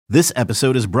This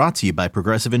episode is brought to you by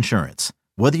Progressive Insurance.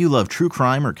 Whether you love true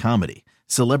crime or comedy,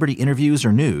 celebrity interviews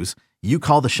or news, you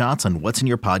call the shots on what's in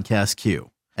your podcast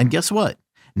queue. And guess what?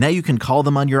 Now you can call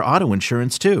them on your auto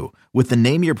insurance too with the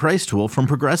Name Your Price tool from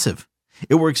Progressive.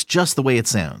 It works just the way it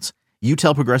sounds. You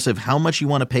tell Progressive how much you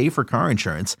want to pay for car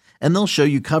insurance, and they'll show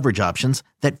you coverage options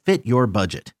that fit your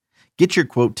budget. Get your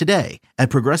quote today at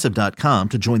Progressive.com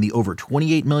to join the over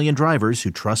 28 million drivers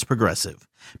who trust Progressive.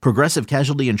 Progressive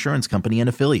Casualty Insurance Company and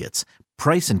Affiliates.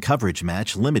 Price and coverage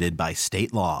match limited by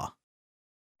state law.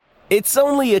 It's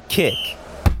only a kick,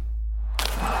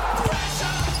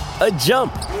 a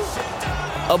jump,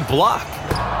 a block.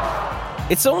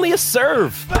 It's only a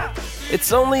serve.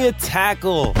 It's only a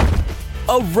tackle,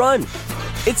 a run.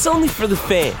 It's only for the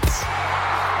fans.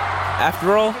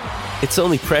 After all, it's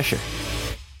only pressure.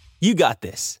 You got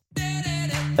this.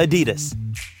 Adidas.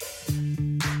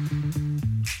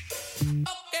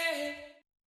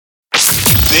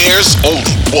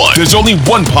 There's only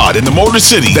one pod in the Motor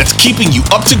City that's keeping you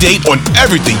up to date on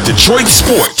everything Detroit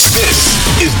sports. This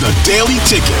is The Daily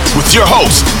Ticket with your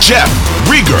host, Jeff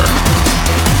Rieger.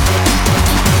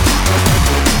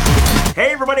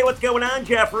 Hey everybody, what's going on?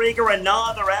 Jeff Rieger,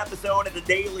 another episode of The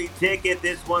Daily Ticket.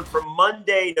 This one from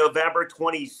Monday, November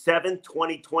 27th,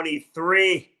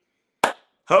 2023.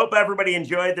 Hope everybody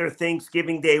enjoyed their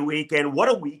Thanksgiving Day weekend. What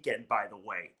a weekend, by the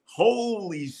way.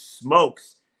 Holy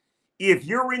smokes. If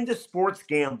you're into sports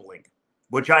gambling,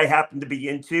 which I happen to be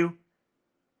into,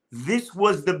 this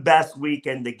was the best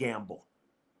weekend to gamble.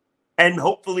 And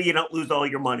hopefully you don't lose all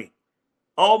your money.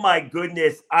 Oh my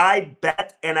goodness, I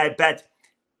bet.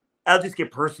 I'll just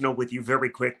get personal with you very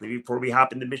quickly before we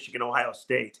hop into Michigan, Ohio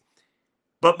State.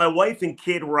 But my wife and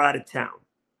kid were out of town.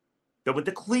 They went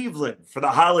to Cleveland for the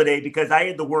holiday because I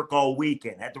had to work all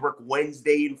weekend. I had to work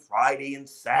Wednesday and Friday and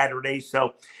Saturday.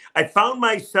 So I found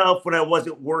myself when I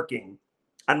wasn't working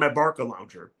on my Barca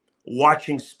lounger,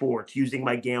 watching sports, using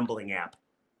my gambling app,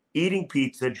 eating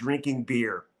pizza, drinking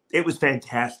beer. It was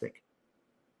fantastic.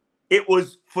 It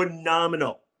was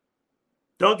phenomenal.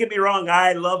 Don't get me wrong.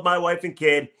 I love my wife and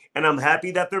kid, and I'm happy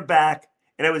that they're back,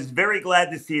 and I was very glad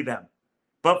to see them.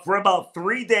 But for about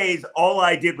 3 days, all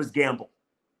I did was gamble.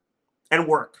 And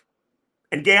work,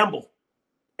 and gamble,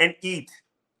 and eat,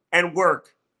 and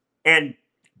work, and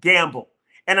gamble.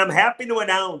 And I'm happy to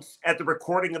announce at the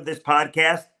recording of this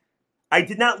podcast, I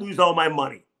did not lose all my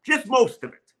money. Just most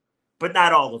of it, but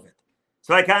not all of it.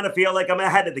 So I kind of feel like I'm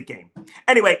ahead of the game.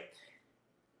 Anyway,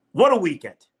 what a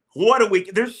weekend. What a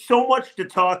week. There's so much to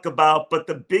talk about, but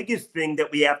the biggest thing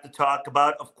that we have to talk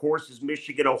about, of course, is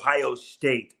Michigan, Ohio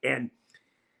State. And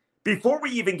before we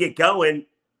even get going,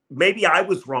 maybe I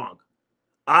was wrong.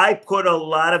 I put a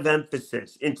lot of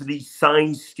emphasis into the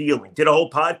sign stealing. Did a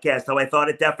whole podcast how I thought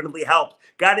it definitely helped.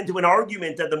 Got into an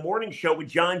argument at the morning show with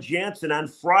John Jansen on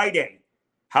Friday,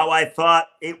 how I thought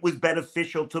it was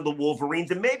beneficial to the Wolverines,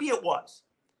 and maybe it was.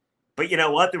 But you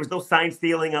know what? There was no sign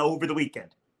stealing over the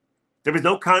weekend. There was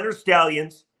no Connor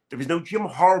Stallions. There was no Jim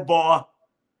Harbaugh.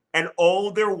 And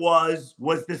all there was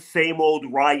the same old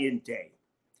Ryan Day.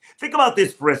 Think about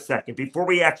this for a second before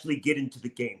we actually get into the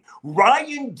game.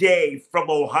 Ryan Day from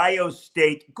Ohio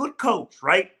State, good coach,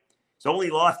 right? He's only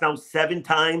lost now 7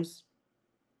 times.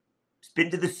 He's been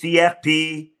to the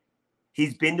CFP.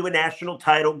 He's been to a national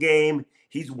title game.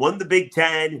 He's won the Big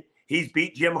Ten. He's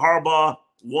beat Jim Harbaugh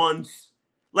once.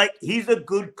 Like, he's a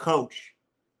good coach.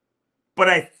 But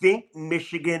I think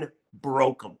Michigan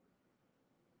broke him.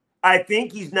 I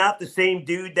think he's not the same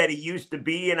dude that he used to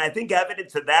be, and I think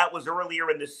evidence of that was earlier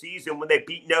in the season when they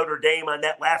beat Notre Dame on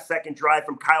that last-second drive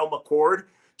from Kyle McCord.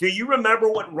 Do you remember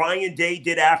what Ryan Day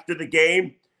did after the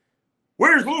game?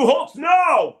 Where's Lou Holtz?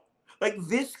 No! Like,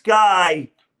 this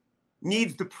guy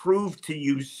needs to prove to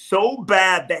you so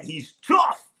bad that he's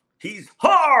tough, he's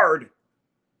hard.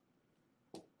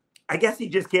 I guess he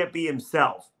just can't be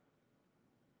himself.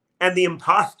 And the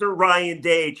imposter Ryan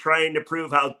Day trying to prove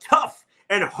how tough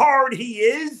and hard he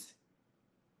is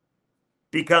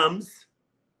becomes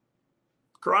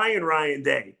crying Ryan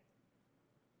Day.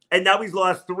 And now he's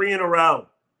lost 3 in a row.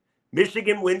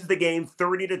 Michigan wins the game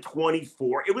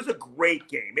 30-24. It was a great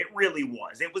game. It really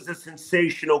was. It was a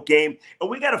sensational game. And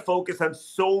we got to focus on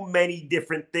so many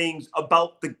different things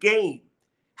about the game.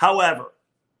 However,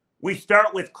 we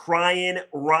start with crying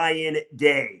Ryan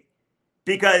Day.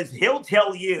 Because he'll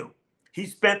tell you he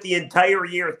spent the entire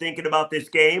year thinking about this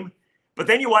game. But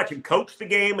then you watch him coach the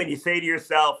game and you say to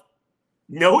yourself,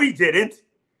 no, he didn't.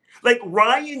 Like,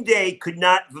 Ryan Day could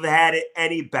not have had it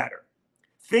any better.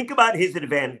 Think about his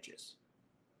advantages.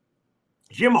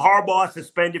 Jim Harbaugh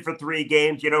suspended for 3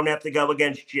 games. You don't have to go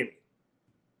against Jimmy.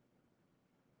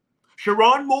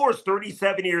 Sherrone Moore's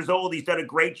 37 years old. He's done a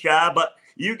great job, but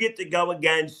you get to go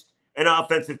against an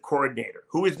offensive coordinator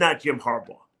who is not Jim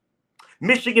Harbaugh.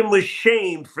 Michigan was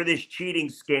shamed for this cheating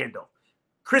scandal.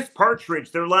 Chris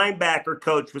Partridge, their linebacker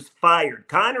coach, was fired.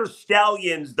 Connor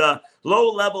Stallions, the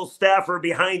low-level staffer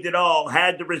behind it all,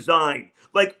 had to resign.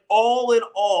 Like, all in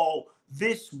all,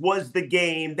 this was the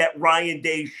game that Ryan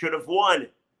Day should have won.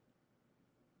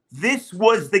 This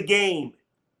was the game.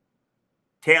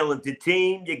 Talented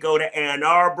team, you go to Ann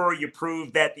Arbor, you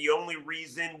prove that the only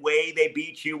way they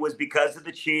beat you was because of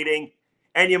the cheating,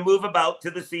 and you move about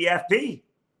to the CFP.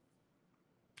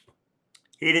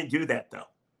 He didn't do that, though.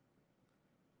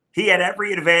 He had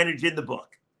every advantage in the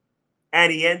book,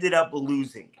 and he ended up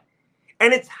losing.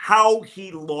 And it's how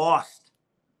he lost.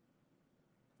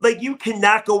 Like, you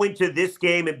cannot go into this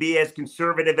game and be as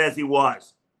conservative as he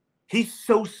was. He's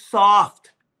so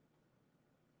soft.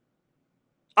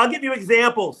 I'll give you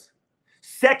examples.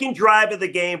 Second drive of the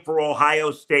game for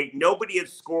Ohio State. Nobody had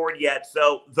scored yet,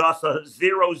 so thus a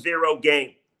 0-0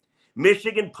 game.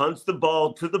 Michigan punts the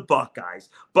ball to the Buckeyes.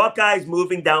 Buckeyes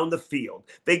moving down the field.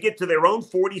 They get to their own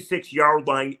 46-yard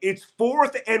line. It's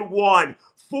 4th and 1.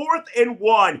 4th and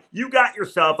 1. You got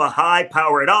yourself a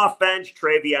high-powered offense.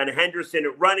 Travion Henderson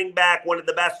at running back, one of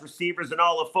the best receivers in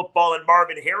all of football, and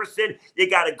Marvin Harrison. You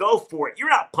got to go for it. You're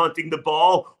not punting the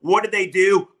ball. What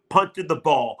do? Punted the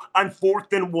ball on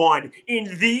 4th and 1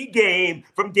 in the game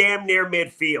from damn near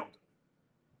midfield.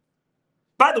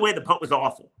 By the way, the punt was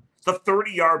awful. It's a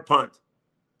 30-yard punt.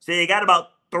 So you got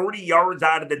about 30 yards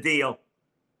out of the deal.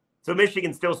 So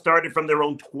Michigan still started from their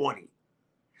own 20.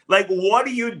 Like, what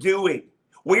are you doing?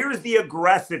 Where's the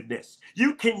aggressiveness?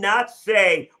 You cannot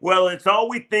say, well, it's all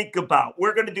we think about.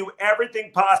 We're going to do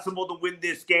everything possible to win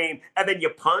this game. And then you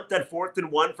punt on 4th and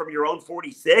 1 from your own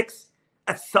 46?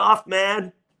 That's soft,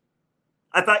 man.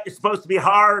 I thought you're supposed to be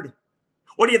hard.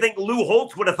 What do you think Lou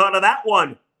Holtz would have thought of that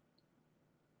one?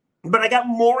 But I got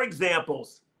more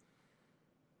examples.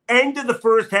 End of the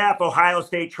first half, Ohio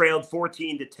State trailed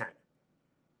 14-10.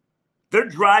 They're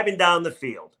driving down the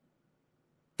field.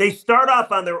 They start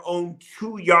off on their own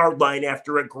 2-yard line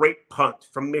after a great punt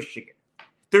from Michigan.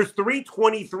 There's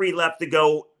 3:23 left to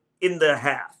go in the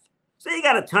half. So you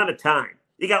got a ton of time.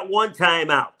 You got one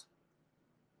timeout.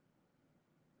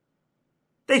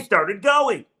 They started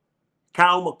going.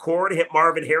 Kyle McCord hit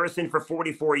Marvin Harrison for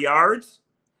 44 yards.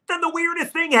 Then the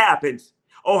weirdest thing happens.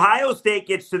 Ohio State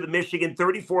gets to the Michigan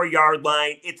 34-yard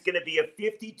line. It's going to be a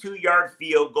 52-yard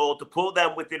field goal to pull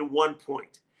them within 1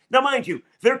 point. Now, mind you,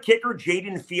 their kicker,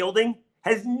 Jaden Fielding,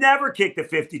 has never kicked a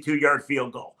 52-yard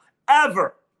field goal,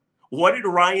 ever. What did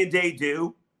Ryan Day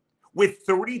do? With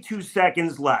 32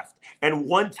 seconds left and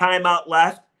one timeout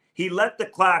left, he let the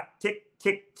clock tick,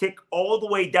 tick, tick all the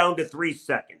way down to 3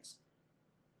 seconds.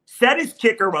 Set his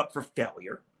kicker up for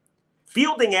failure.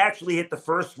 Fielding actually hit the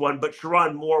first one, but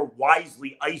Sherrone Moore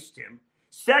wisely iced him.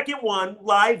 Second one,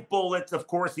 live bullets. Of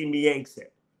course, he yanks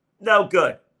it. No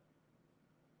good.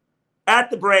 At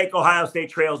the break, Ohio State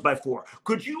trails by 4.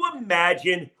 Could you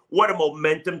imagine what a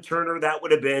momentum turner that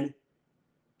would have been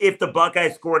if the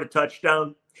Buckeyes scored a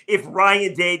touchdown? If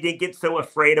Ryan Day didn't get so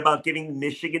afraid about giving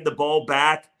Michigan the ball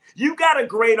back? You got a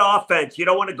great offense. You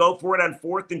don't want to go for it on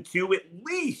 4th and 2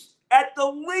 at the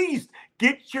least,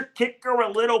 get your kicker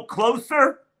a little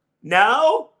closer?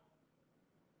 No?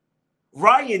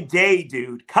 Ryan Day,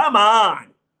 dude, come on.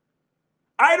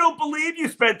 I don't believe you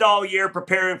spent all year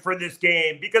preparing for this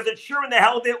game because it sure in the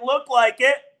hell didn't look like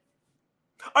it.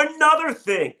 Another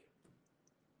thing.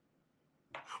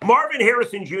 Marvin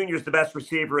Harrison Jr. is the best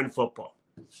receiver in football.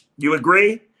 You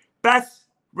agree? Best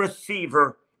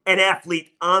receiver and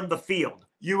athlete on the field.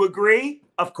 You agree?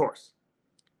 Of course.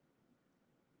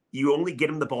 You only get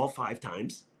him the ball 5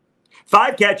 times.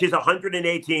 5 catches,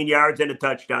 118 yards, and a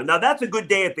touchdown. Now, that's a good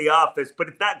day at the office, but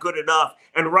it's not good enough.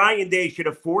 And Ryan Day should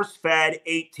have force-fed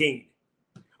 18.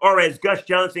 Or as Gus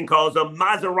Johnson calls him,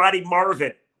 Maserati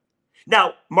Marvin.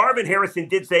 Now, Marvin Harrison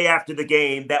did say after the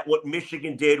game that what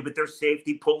Michigan did with their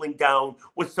safety pulling down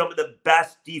was some of the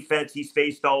best defense he's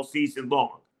faced all season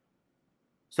long.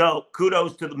 So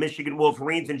kudos to the Michigan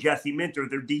Wolverines and Jesse Minter,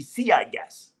 their DC, I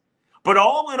guess. But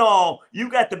all in all, you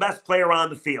got the best player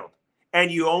on the field, and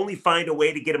you only find a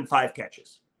way to get him 5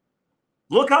 catches.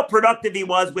 Look how productive he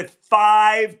was with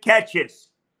 5 catches.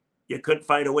 You couldn't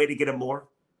find a way to get him more.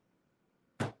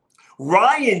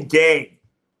 Ryan Day.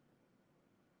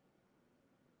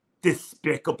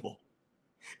 Despicable.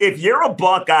 If you're a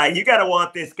Buckeye, you got to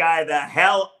want this guy the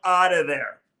hell out of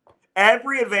there.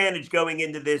 Every advantage going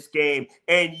into this game,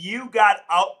 and you got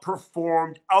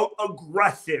outperformed,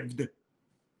 out-aggressived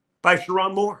by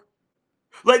Sherrone Moore.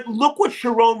 Like, look what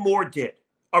Sherrone Moore did.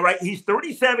 All right, he's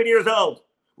 37 years old.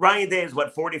 Ryan Day is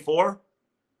what, 44?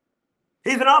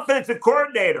 He's an offensive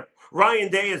coordinator.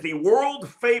 Ryan Day is the world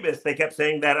famous, they kept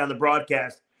saying that on the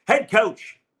broadcast, head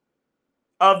coach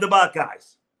of the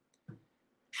Buckeyes.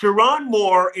 Sherrone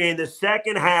Moore in the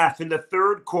second half in the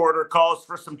third quarter calls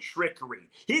for some trickery.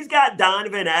 He's got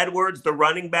Donovan Edwards, the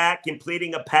running back,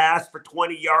 completing a pass for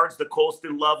 20 yards to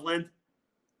Colston Loveland.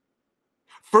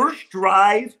 First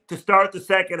drive to start the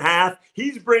second half,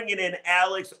 he's bringing in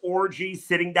Alex Orji,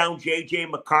 sitting down J.J.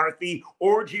 McCarthy.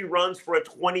 Orji runs for a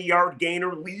 20-yard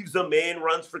gainer, leaves him in,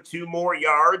 runs for 2 more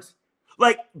yards.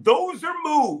 Like, those are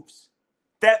moves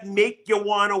that make you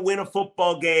want to win a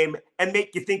football game and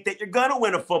make you think that you're going to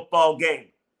win a football game.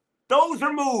 Those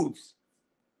are moves.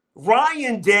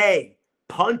 Ryan Day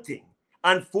punting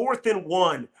on 4th and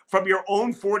 1 from your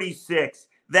own 46.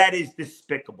 That is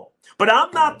despicable. But I'm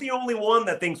not the only one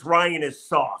that thinks Ryan is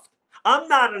soft. I'm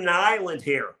not an island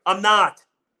here. I'm not.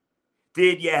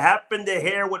 Did you happen to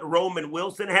hear what Roman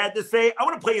Wilson had to say? I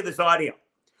want to play you this audio.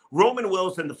 Roman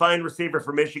Wilson, the fine receiver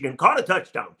for Michigan, caught a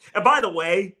touchdown. And by the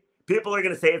way, people are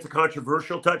going to say it's a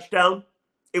controversial touchdown.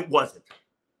 It wasn't.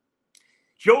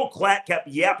 Joel Klatt kept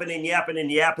yapping and yapping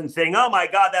and yapping, saying, oh my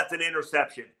God, that's an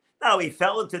interception. No, he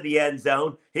fell into the end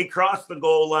zone. He crossed the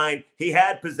goal line. He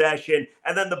had possession.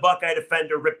 And then the Buckeye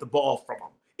defender ripped the ball from him.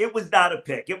 It was not a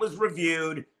pick. It was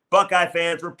reviewed. Buckeye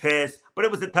fans were pissed, but it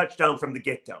was a touchdown from the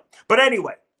get-go. But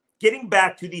anyway, getting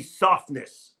back to the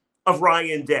softness of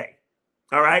Ryan Day.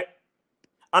 All right?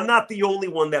 I'm not the only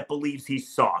one that believes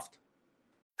he's soft.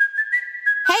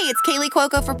 Hey, it's Kaylee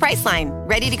Cuoco for Priceline.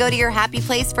 Ready to go to your happy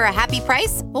place for a happy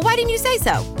price? Well, why didn't you say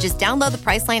so? Just download the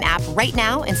Priceline app right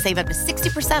now and save up to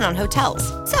 60% on hotels.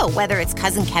 So whether it's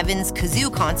Cousin Kevin's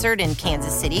Kazoo Concert in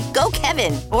Kansas City, go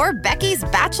Kevin, or Becky's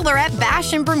Bachelorette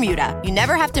Bash in Bermuda, you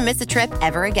never have to miss a trip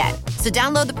ever again. So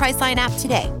download the Priceline app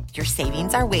today. Your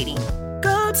savings are waiting.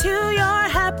 Go to your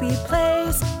happy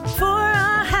place for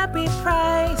a happy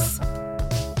price.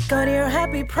 Go to your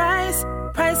happy price,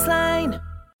 Priceline.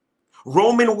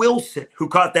 Roman Wilson, who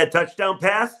caught that touchdown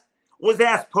pass, was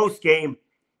asked post-game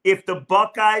if the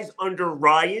Buckeyes under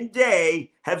Ryan Day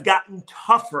have gotten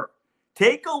tougher.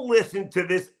 Take a listen to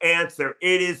this answer.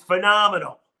 It is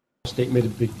phenomenal. State made a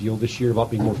big deal this year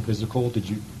about being more physical. Did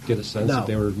you get a sense that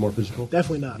they were more physical?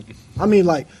 Definitely not. I mean,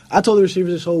 like, I told the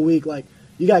receivers this whole week, like,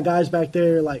 you got guys back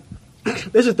there, like,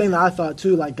 this is the thing that I thought,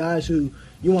 too, like, guys who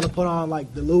you want to put on,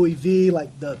 like, the Louis V,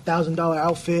 like, the $1,000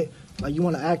 outfit, like, you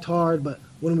want to act hard, but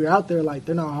when we're out there, like,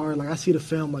 they're not hard. Like, I see the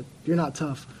film, like, you're not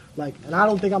tough. Like, and I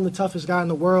don't think I'm the toughest guy in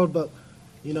the world, but,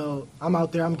 you know, I'm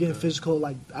out there, I'm getting physical.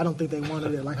 Like, I don't think they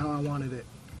wanted it like how I wanted it.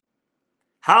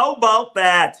 How about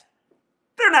that?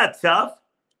 They're not tough.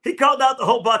 He called out the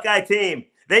whole Buckeye team.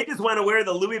 They just want to wear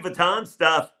the Louis Vuitton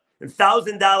stuff and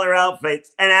 $1,000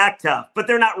 outfits and act tough, but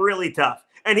they're not really tough.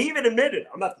 And he even admitted,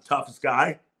 I'm not the toughest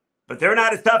guy, but they're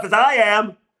not as tough as I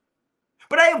am.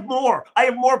 But I have more. I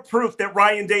have more proof that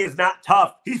Ryan Day is not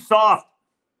tough. He's soft.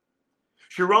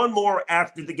 Sherrone Moore,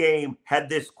 after the game, had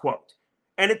this quote,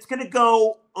 and it's going to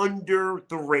go under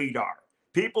the radar.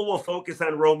 People will focus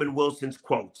on Roman Wilson's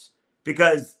quotes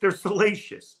because they're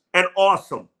salacious and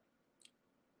awesome.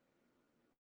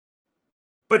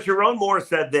 But Sherrone Moore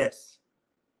said this,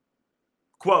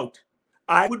 quote,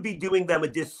 I would be doing them a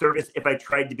disservice if I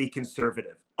tried to be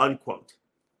conservative, unquote.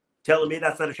 Telling me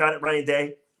that's not a shot at Ryan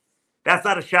Day? That's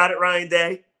not a shot at Ryan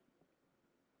Day.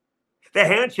 The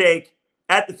handshake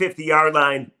at the 50-yard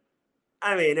line,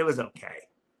 I mean, it was okay.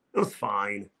 It was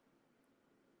fine.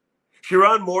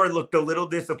 Sherrone Moore looked a little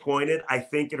disappointed, I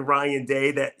think, in Ryan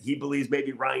Day, that he believes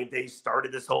maybe Ryan Day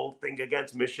started this whole thing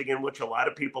against Michigan, which a lot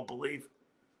of people believe.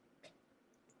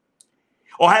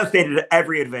 Ohio State had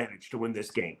every advantage to win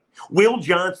this game. Will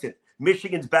Johnson,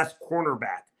 Michigan's best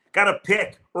cornerback, got a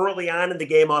pick early on in the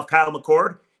game off Kyle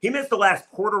McCord. He missed the last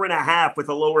quarter and a half with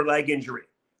a lower leg injury.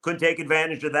 Couldn't take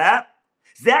advantage of that.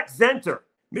 Zach Zenter,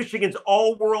 Michigan's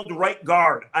all-world right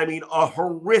guard. I mean, a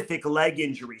horrific leg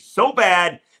injury. So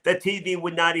bad that TV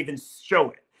would not even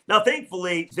show it. Now,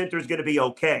 thankfully, Zenter's going to be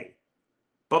okay.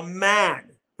 But,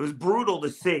 man, it was brutal to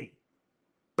see.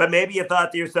 But maybe you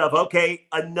thought to yourself, okay,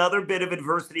 another bit of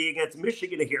adversity against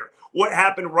Michigan here. What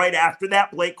happened right after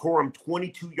that? Blake Corum,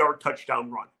 22-yard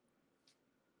touchdown run.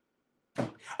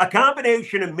 A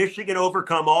combination of Michigan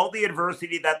overcome all the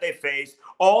adversity that they face,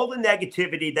 all the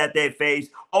negativity that they face,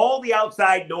 all the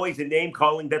outside noise and name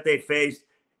calling that they face.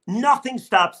 Nothing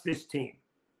stops this team.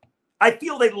 I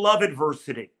feel they love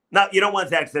adversity. Now, you don't want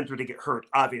Zach Zenter to get hurt,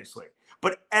 obviously.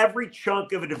 But every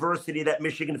chunk of adversity that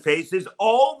Michigan faces,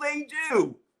 all they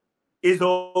do is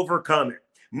overcome it.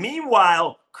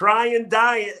 Meanwhile, crying,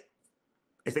 dying,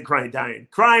 I said crying, dying.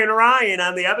 Crying Ryan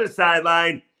on the other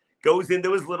sideline goes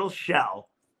into his little shell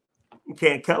and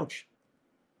can't coach.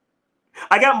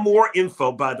 I got more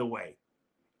info, by the way,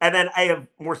 and then I have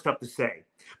more stuff to say.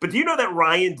 But do you know that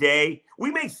Ryan Day, we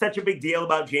make such a big deal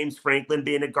about James Franklin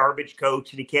being a garbage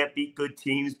coach and he can't beat good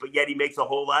teams, but yet he makes a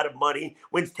whole lot of money,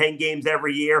 wins 10 games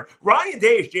every year. Ryan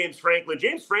Day is James Franklin.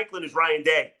 James Franklin is Ryan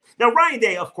Day. Now, Ryan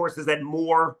Day, of course, has had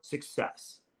more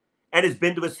success and has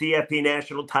been to a CFP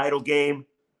national title game,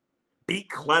 beat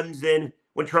Clemson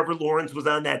when Trevor Lawrence was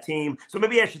on that team. So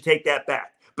maybe I should take that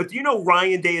back. But do you know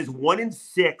Ryan Day is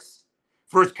 1-6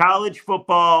 for his college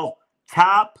football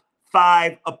top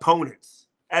 5 opponents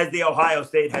as the Ohio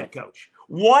State head coach?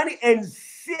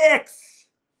 1-6.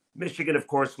 Michigan, of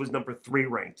course, was number 3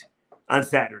 ranked on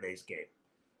Saturday's game.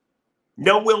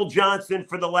 No Will Johnson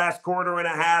for the last quarter and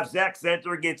a half. Zach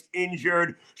Center gets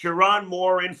injured. Sharon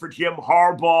Moore in for Jim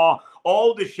Harbaugh.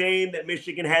 All the shame that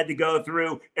Michigan had to go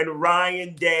through, and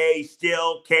Ryan Day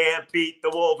still can't beat the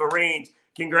Wolverines.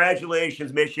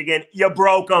 Congratulations, Michigan. You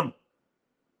broke them.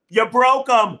 You broke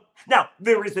them. Now,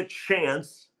 there is a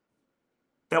chance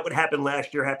that what happened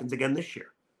last year happens again this year.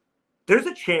 There's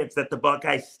a chance that the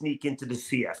Buckeyes sneak into the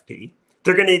CFP.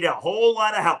 They're going to need a whole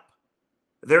lot of help.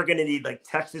 They're going to need like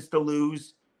Texas to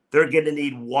lose. They're going to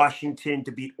need Washington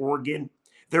to beat Oregon.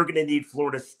 They're going to need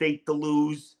Florida State to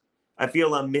lose. I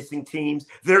feel I'm missing teams.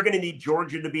 They're going to need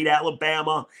Georgia to beat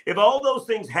Alabama. If all those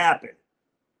things happen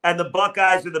and the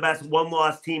Buckeyes are the best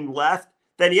one-loss team left,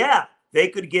 then yeah, they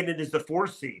could get in as the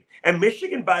 4th seed. And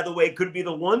Michigan, by the way, could be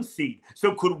the 1 seed.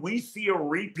 So could we see a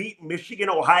repeat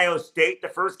Michigan-Ohio State, the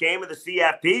first game of the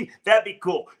CFP? That'd be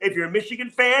cool. If you're a Michigan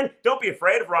fan, don't be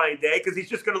afraid of Ryan Day because he's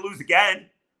just going to lose again.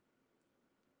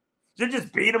 You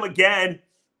just beat him again.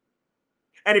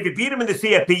 And if you beat him in the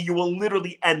CFP, you will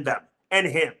literally end them and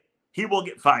him. He will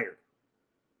get fired,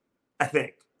 I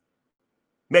think.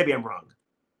 Maybe I'm wrong.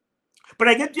 But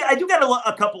I do got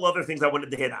a couple other things I wanted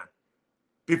to hit on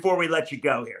before we let you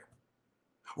go here.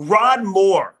 Rod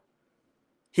Moore,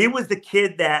 he was the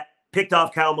kid that picked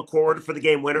off Kyle McCord for the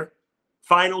game winner.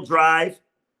 Final drive,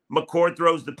 McCord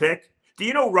throws the pick. Do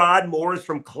you know Rod Moore is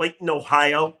from Clayton,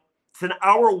 Ohio? It's an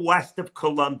hour west of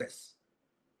Columbus.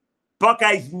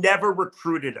 Buckeyes never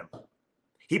recruited him.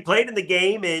 He played in the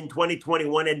game in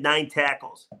 2021 and 9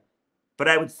 tackles. But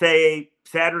I would say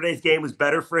Saturday's game was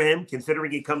better for him,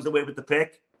 considering he comes away with the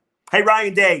pick. Hey,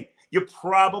 Ryan Day,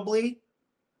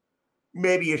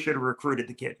 maybe you should have recruited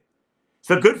the kid.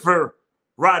 So good for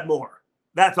Rod Moore.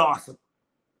 That's awesome.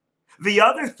 The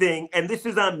other thing, and this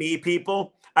is on me,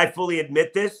 people, I fully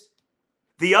admit this.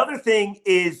 The other thing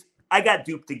is I got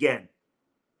duped again.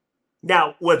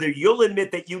 Now, whether you'll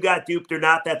admit that you got duped or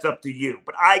not, that's up to you.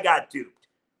 But I got duped.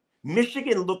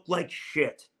 Michigan looked like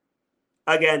shit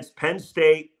against Penn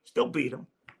State. Still beat them.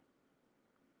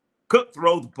 Couldn't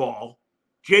throw the ball.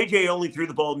 JJ only threw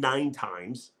the ball 9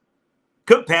 times.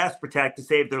 Couldn't pass protect to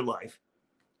save their life.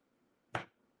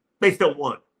 They still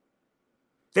won.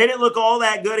 They didn't look all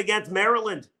that good against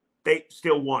Maryland. They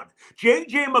still won.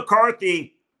 J.J.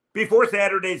 McCarthy, before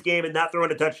Saturday's game and not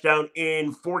throwing a touchdown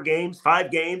in 5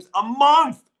 games, a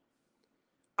month,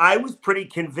 I was pretty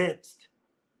convinced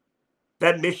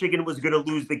that Michigan was going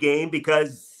to lose the game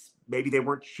because maybe they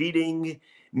weren't cheating.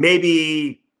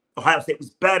 Maybe Ohio State was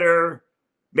better.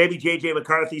 Maybe J.J.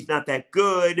 McCarthy's not that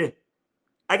good.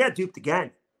 I got duped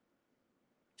again.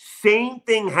 Same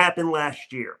thing happened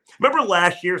last year. Remember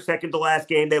last year, second to last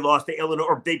game, they lost to Illinois,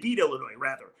 or they beat Illinois,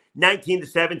 rather.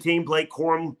 19-17, Blake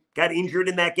Corum got injured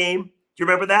in that game. Do you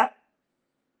remember that?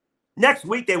 Next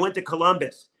week, they went to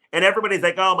Columbus. And everybody's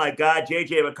like, oh, my God,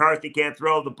 J.J. McCarthy can't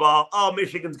throw the ball. Oh,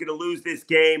 Michigan's going to lose this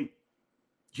game.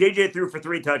 J.J. threw for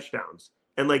 3 touchdowns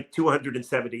and like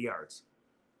 270 yards.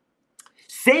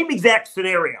 Same exact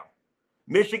scenario.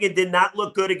 Michigan did not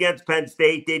look good against Penn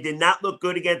State. They did not look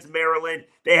good against Maryland.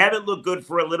 They haven't looked good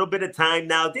for a little bit of time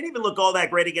now. Didn't even look all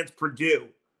that great against Purdue.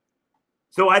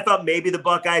 So I thought maybe the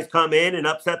Buckeyes come in and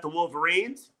upset the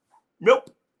Wolverines.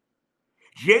 Nope.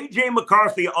 J.J.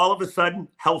 McCarthy all of a sudden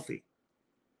healthy.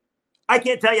 I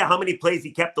can't tell you how many plays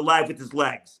he kept alive with his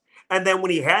legs. And then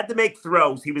when he had to make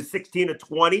throws, he was 16 of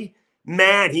 20.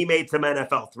 Man, he made some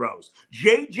NFL throws.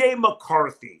 J.J.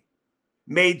 McCarthy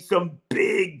made some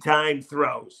big-time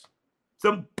throws.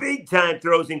 Some big-time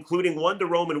throws, including one to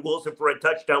Roman Wilson for a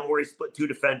touchdown where he split 2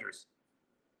 defenders.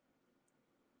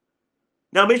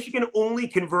 Now, Michigan only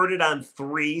converted on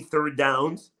 3 third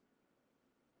downs.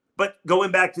 But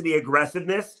going back to the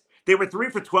aggressiveness, they were 3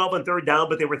 for 12 on third down,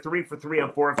 but they were 3 for 3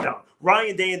 on fourth down.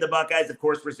 Ryan Day and the Buckeyes, of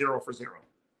course, were 0 for 0.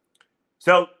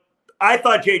 So I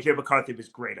thought J.J. McCarthy was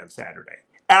great on Saturday.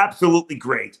 Absolutely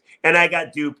great. And I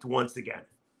got duped once again.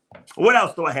 What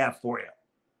else do I have for you?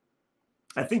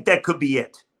 I think that could be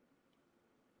it.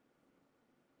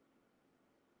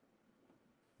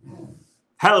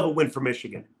 Hell of a win for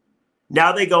Michigan.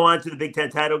 Now they go on to the Big Ten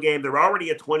title game. They're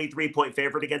already a 23-point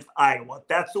favorite against Iowa.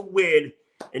 That's a win.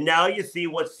 And now you see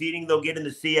what seeding they'll get in the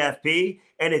CFP.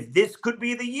 And if this could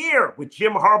be the year with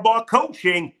Jim Harbaugh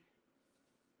coaching,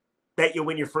 that you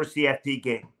win your first CFP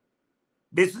game.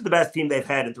 This is the best team they've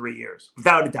had in 3 years,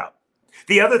 without a doubt.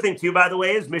 The other thing, too, by the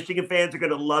way, is Michigan fans are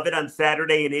going to love it on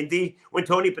Saturday in Indy when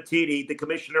Tony Petitti, the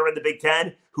commissioner in the Big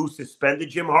Ten, who suspended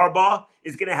Jim Harbaugh,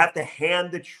 is going to have to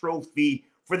hand the trophy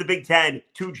for the Big Ten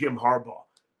to Jim Harbaugh.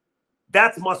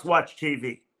 That's must-watch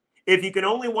TV. If you can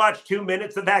only watch 2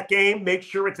 minutes of that game, make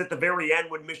sure it's at the very end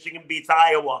when Michigan beats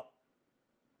Iowa.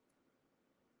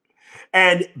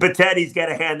 And Petitti's got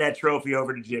to hand that trophy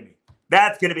over to Jimmy.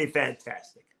 That's going to be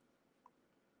fantastic.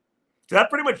 So that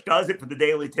pretty much does it for the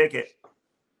Daily Ticket.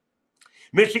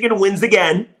 Michigan wins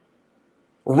again.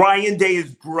 Ryan Day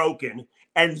is broken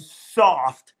and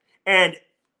soft, and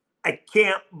I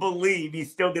can't believe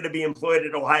he's still going to be employed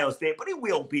at Ohio State, but he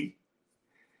will be.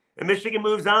 And Michigan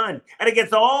moves on. And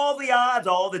against all the odds,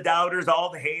 all the doubters,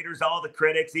 all the haters, all the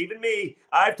critics, even me,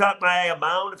 I've talked my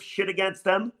amount of shit against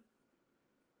them.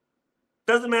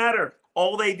 Doesn't matter.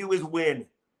 All they do is win.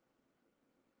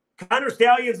 Connor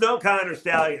Stallions, no Connor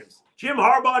Stallions. Jim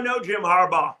Harbaugh, no Jim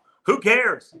Harbaugh. Who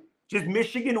cares? Just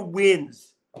Michigan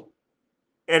wins.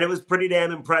 And it was pretty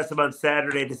damn impressive on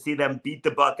Saturday to see them beat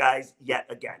the Buckeyes yet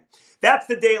again. That's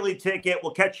the Daily Ticket.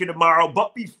 We'll catch you tomorrow.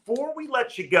 But before we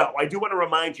let you go, I do want to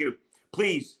remind you,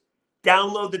 please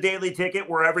download the Daily Ticket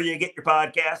wherever you get your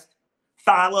podcast.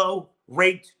 Follow,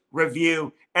 rate,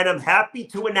 review. And I'm happy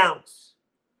to announce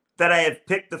that I have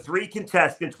picked the 3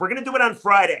 contestants. We're going to do it on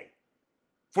Friday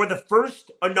for the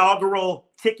first inaugural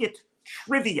ticket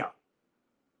trivia.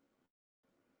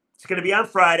 It's going to be on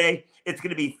Friday. It's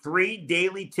going to be 3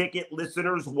 Daily Ticket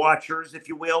listeners, watchers, if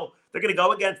you will. They're going to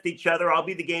go against each other. I'll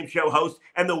be the game show host.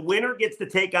 And the winner gets to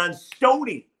take on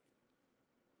Stoney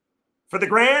for the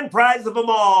grand prize of them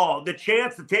all, the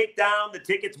chance to take down the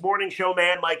Ticket's morning show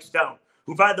man, Mike Stone,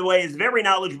 who, by the way, is very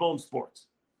knowledgeable in sports.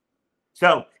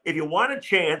 So if you want a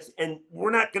chance, and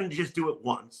we're not going to just do it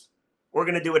once, we're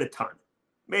going to do it a ton.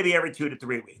 Maybe every 2 to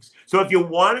 3 weeks. So if you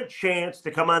want a chance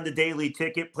to come on the Daily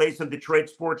Ticket, play some Detroit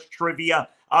sports trivia,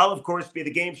 I'll, of course, be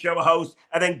the game show host,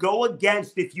 and then go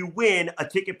against, if you win, a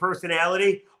ticket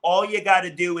personality. All you got to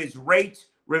do is rate,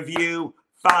 review,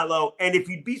 follow, and if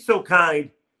you'd be so kind,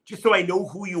 just so I know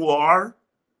who you are,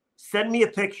 send me a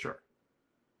picture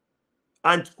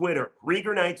on Twitter,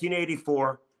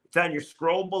 Rieger1984. It's on your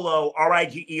scroll below,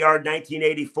 RIGER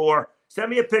 1984. Send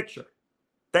me a picture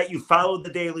that you followed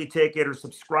the Daily Ticket or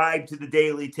subscribe to the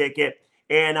Daily Ticket,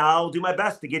 and I'll do my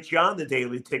best to get you on the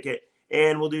Daily Ticket,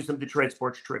 and we'll do some Detroit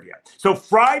sports trivia. So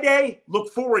Friday,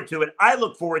 look forward to it. I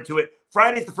look forward to it.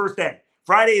 Friday's the first day.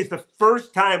 Friday is the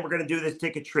first time we're going to do this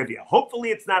ticket trivia.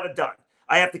 Hopefully it's not a done.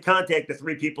 I have to contact the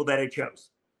 3 people that I chose.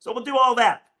 So we'll do all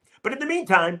that. But in the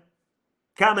meantime,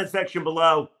 comment section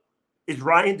below, is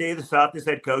Ryan Day the softest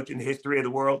head coach in the history of the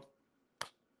world?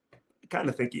 I kind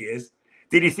of think he is.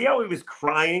 Did you see how he was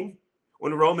crying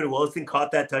when Roman Wilson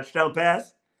caught that touchdown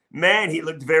pass? Man, he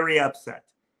looked very upset.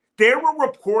 There were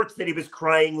reports that he was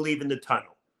crying leaving the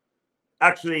tunnel.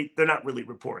 Actually, they're not really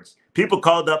reports. People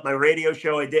called up my radio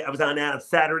show. I was on that on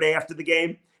Saturday after the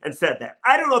game and said that.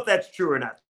 I don't know if that's true or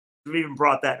not. We've even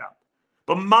brought that up.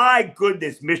 But my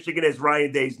goodness, Michigan has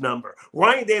Ryan Day's number.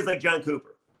 Ryan Day is like John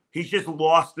Cooper. He's just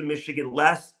lost to Michigan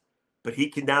less, but he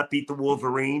cannot beat the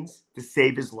Wolverines to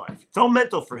save his life. It's all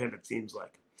mental for him, it seems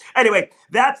like. Anyway,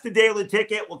 that's the Daily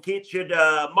Ticket. We'll catch you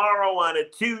tomorrow on a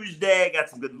Tuesday. Got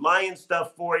some good Lions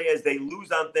stuff for you as they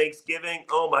lose on Thanksgiving.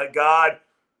 Oh, my God.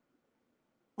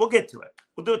 We'll get to it.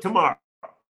 We'll do it tomorrow.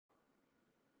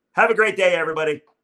 Have a great day, everybody.